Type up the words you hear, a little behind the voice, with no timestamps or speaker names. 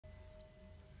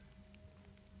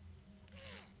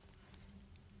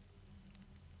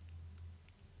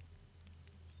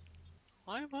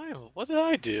Why am I? What did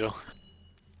I do?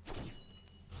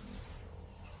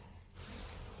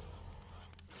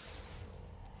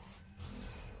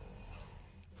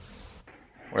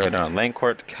 We're down lane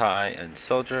court, Kai, and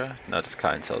Soldier. Not just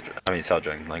Kai and Soldier. I mean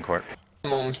Soldier and lane court.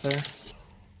 I'm almost there.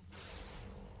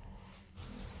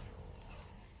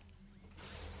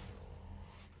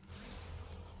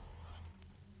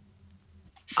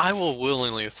 I will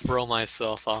willingly throw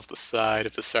myself off the side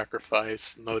if the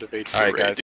sacrifice motivates the Alright, raid.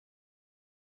 guys.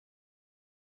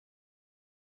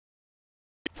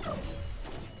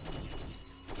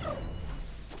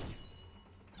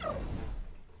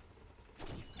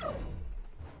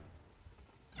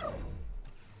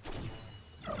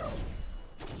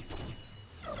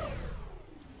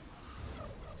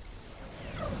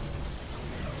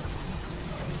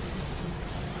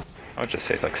 I would just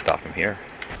say, like, stop him here.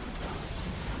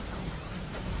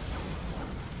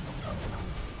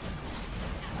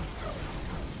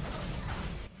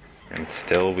 And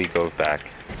still we go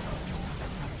back.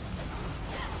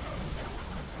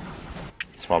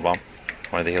 Small bomb.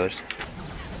 One of the healers.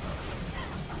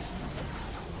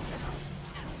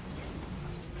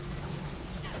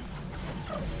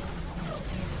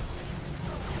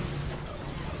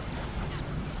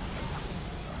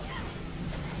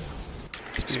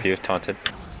 Spew taunted.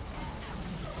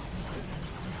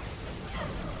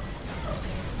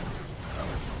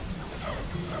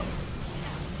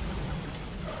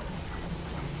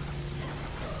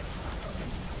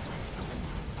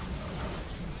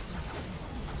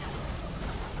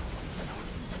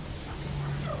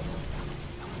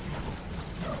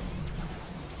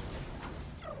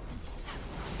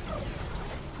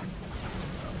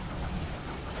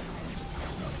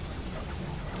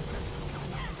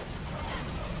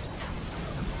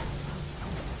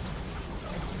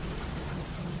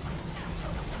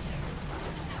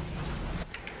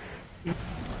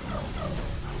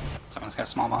 Someone's got a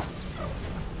small bomb.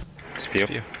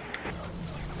 Spew.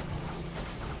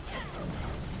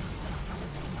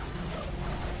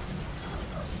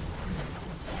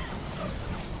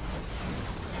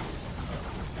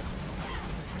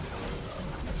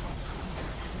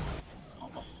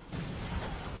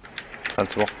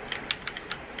 Sensible.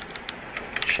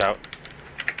 Shout.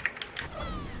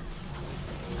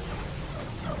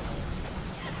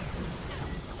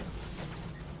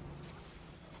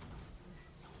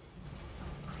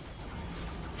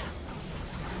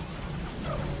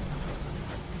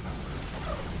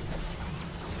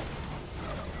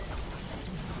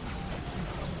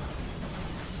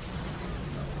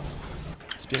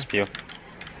 Spew.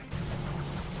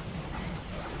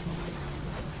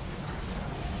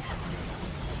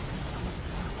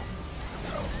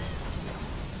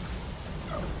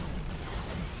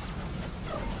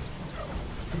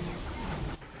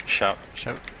 Shout.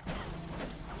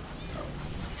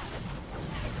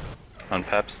 On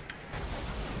Peps.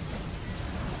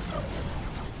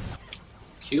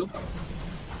 Q.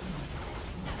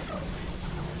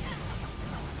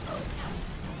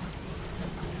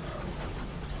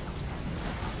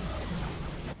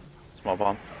 Small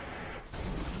bomb.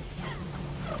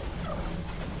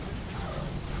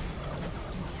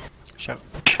 Shout.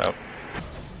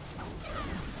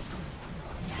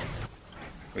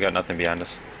 We got nothing behind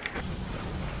us.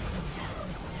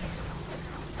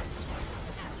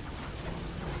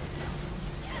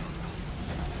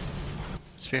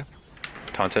 Spew.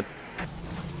 Taunted.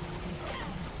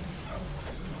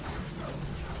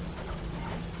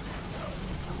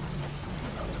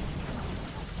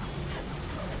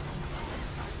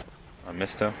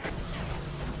 Misto.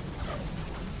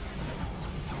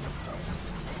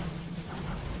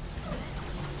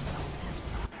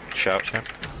 Shout.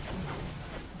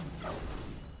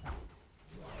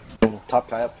 Top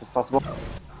guy up if possible.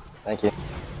 Thank you.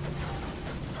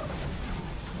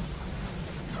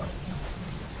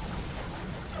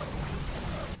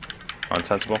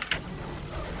 Unsensible.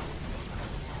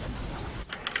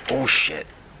 Oh shit.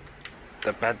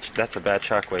 That's a bad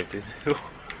shockwave, dude.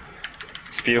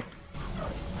 Spew.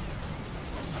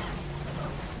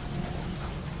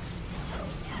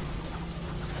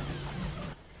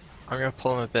 I'm gonna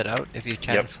pull him a bit out if you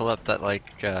can. Yep. Fill up that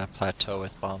plateau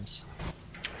with bombs.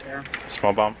 There.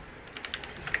 Small bomb.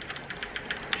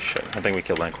 Shit, I think we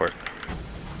killed lane court.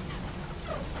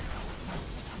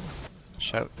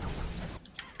 Shout.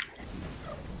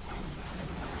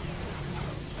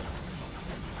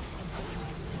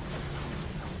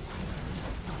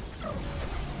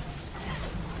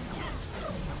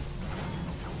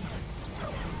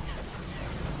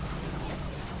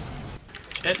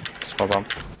 Shit. Small bomb.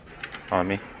 On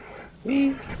me.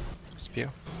 Whee! Spew.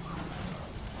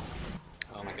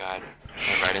 Oh my god.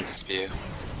 My right right into spew.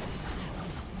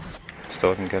 Still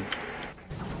looking good.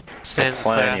 Stand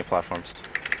Plenty square. of platforms.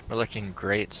 We're looking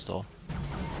great still.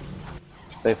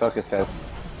 Stay focused, guys.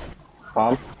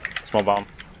 Bomb. Small bomb.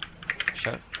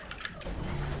 Shout.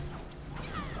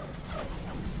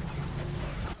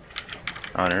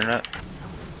 On internet.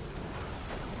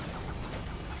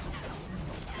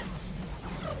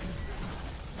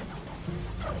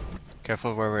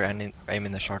 Careful where we're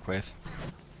aiming the shockwave.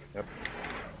 Yep.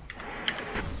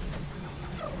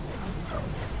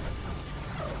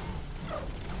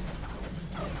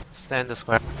 Stand the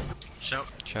square. Shout.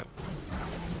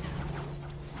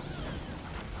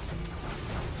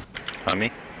 On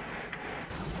me.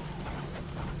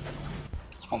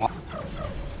 Small bomb.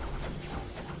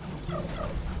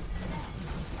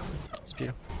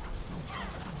 Spew.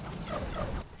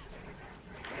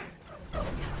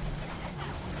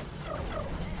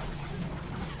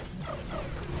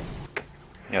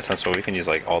 Yeah, sounds so we can use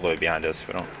like all the way behind us.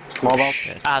 We don't. Small bomb.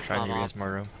 Yeah, Ah, try and give small you guys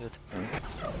more room.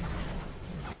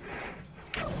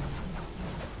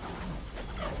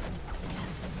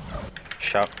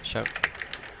 Shout. Shout.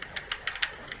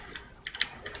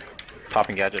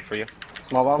 Popping gadget for you.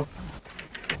 Small bomb.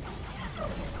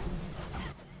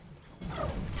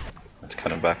 Let's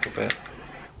cut him back a bit.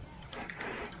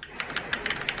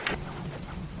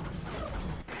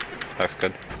 That's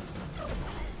good.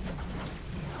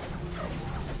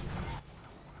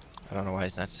 I don't know why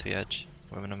he's not to the edge.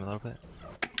 Moving him a little bit.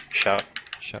 Shout.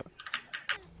 Shout.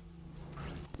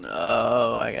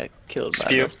 Oh, I got killed by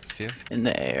Spew. the, Spew. in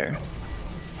the air.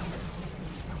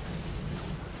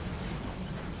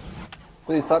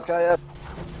 Please top guy up.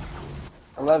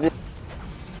 I love you.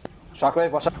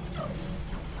 Shockwave, watch out.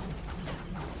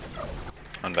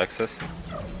 On Vexus.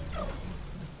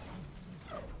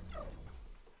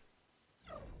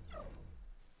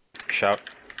 Shout.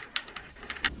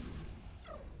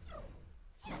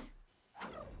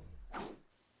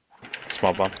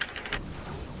 Small bomb.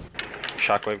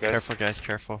 Shockwave, guys. Careful, guys.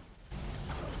 Careful.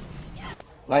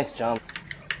 Nice jump.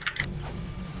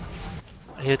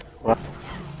 Hit.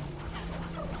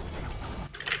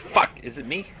 Fuck! Is it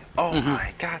me? Oh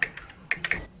my god.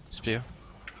 Spew.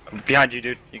 Behind you,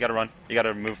 dude. You gotta run. You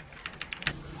gotta move.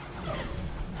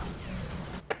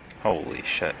 Holy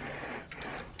shit.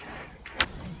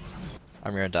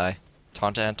 I'm gonna die.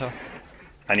 Taunta Anto.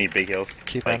 I need big heals.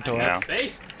 Keep Like, Anto now. up.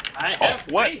 Faith. I Oh,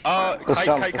 have what? faith. Let's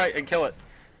jump. Kite and kill it.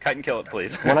 Kite and kill it,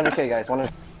 please. 100k, guys.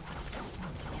 100.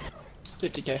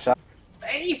 50k. Shot.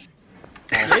 Faith.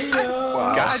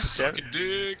 God damn.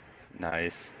 Dig.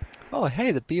 Nice. Oh,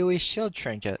 hey, the BOE shield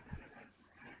trinket.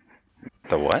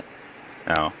 The what?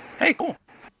 Oh. Hey, cool.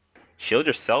 Shield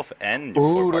yourself and your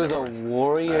Ooh, four there's a carnivores.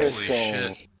 warrior Holy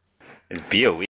skin. shit. It's BOE.